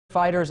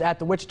Fighters at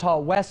the Wichita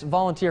West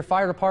Volunteer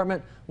Fire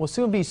Department will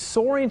soon be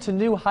soaring to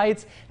new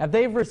heights as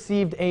they've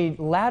received a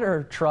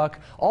ladder truck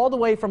all the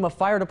way from a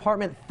fire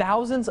department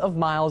thousands of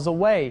miles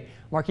away.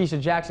 Markeisha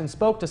Jackson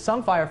spoke to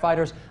some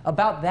firefighters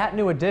about that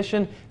new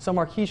addition. So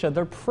Markeisha,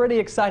 they're pretty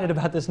excited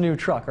about this new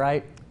truck,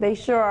 right? They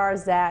sure are,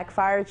 Zach.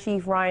 Fire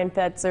Chief Ryan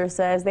Fetzer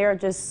says they are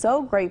just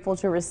so grateful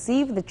to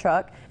receive the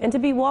truck and to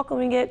be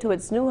welcoming it to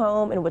its new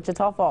home in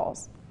Wichita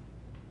Falls.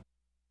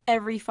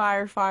 Every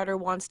firefighter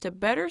wants to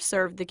better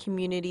serve the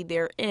community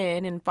they're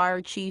in, and Fire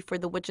Chief for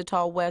the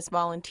Wichita West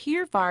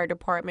Volunteer Fire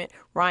Department,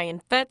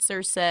 Ryan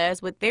Fetzer,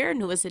 says with their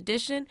newest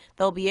addition,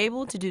 they'll be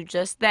able to do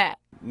just that.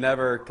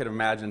 Never could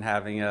imagine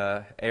having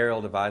a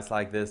aerial device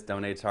like this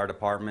donated to our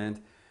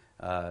department.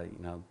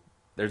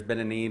 There's been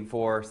a need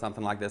for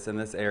something like this in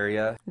this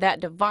area.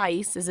 That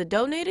device is a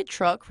donated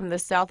truck from the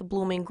South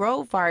Blooming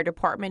Grove Fire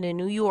Department in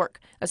New York,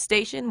 a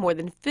station more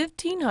than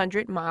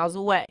 1,500 miles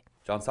away.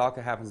 John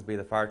Salka happens to be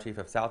the fire chief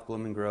of South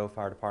Blooming Grove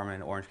Fire Department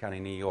in Orange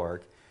County, New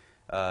York.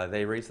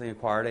 They recently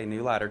acquired a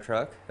new ladder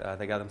truck.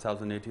 They got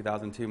themselves a new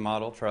 2002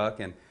 model truck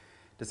and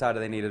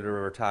decided they needed to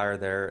retire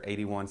their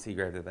 81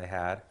 Seagrave that they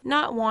had.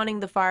 Not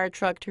wanting the fire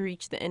truck to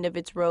reach the end of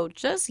its road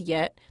just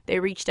yet, they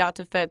reached out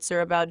to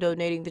Fetzer about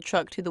donating the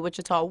truck to the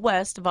Wichita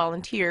West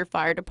Volunteer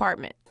Fire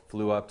Department.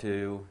 Flew up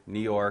to New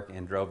York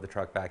and drove the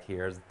truck back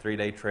here. It was a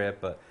 3-day trip,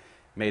 but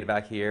made it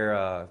back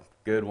here.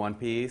 Good one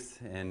piece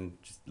and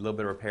just a little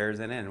bit of repairs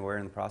in it, and we're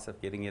in the process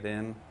of getting it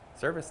in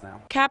service now.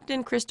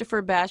 Captain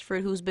Christopher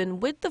Bashford, who's been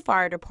with the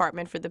fire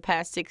department for the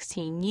past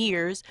 16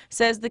 years,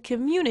 says the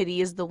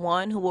community is the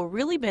one who will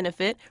really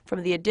benefit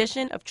from the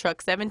addition of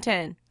Truck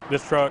 710.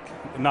 This truck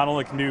not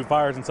only can do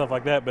fires and stuff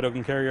like that, but it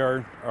can carry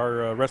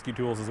our rescue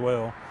tools as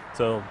well.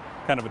 So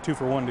kind of a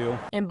 2-for-1 deal.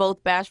 And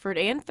both Bashford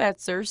and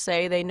Fetzer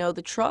say they know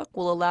the truck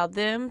will allow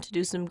them to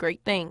do some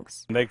great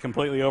things. They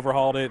completely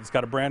overhauled it. It's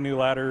got a brand new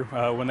ladder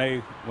when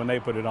they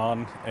put it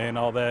on and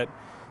all that.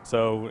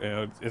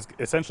 So it's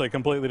essentially a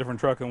completely different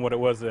truck than what it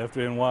was at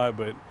FDNY,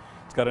 but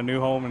it's got a new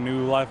home and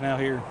new life now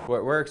here.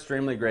 We're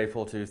extremely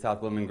grateful to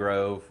South Blooming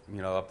Grove,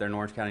 up there in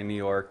Orange County, New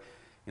York.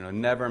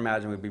 Never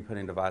imagined we'd be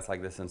putting a device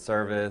like this in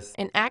service.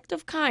 An act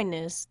of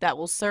kindness that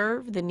will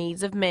serve the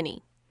needs of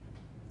many.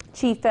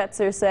 Chief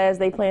Fetzer says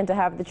they plan to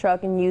have the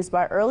truck in use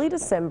by early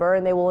December,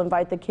 and they will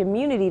invite the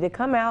community to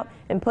come out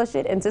and push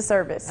it into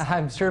service.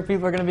 I'm sure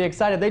people are going to be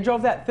excited. They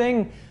drove that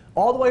thing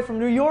all the way from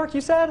New York,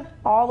 you said?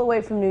 All the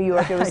way from New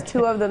York. It was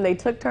two of them. They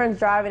took turns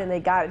driving, and they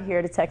got it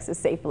here to Texas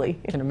safely.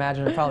 I can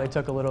imagine it probably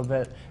took a little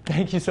bit.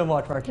 Thank you so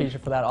much, Markeisha,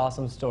 for that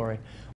awesome story.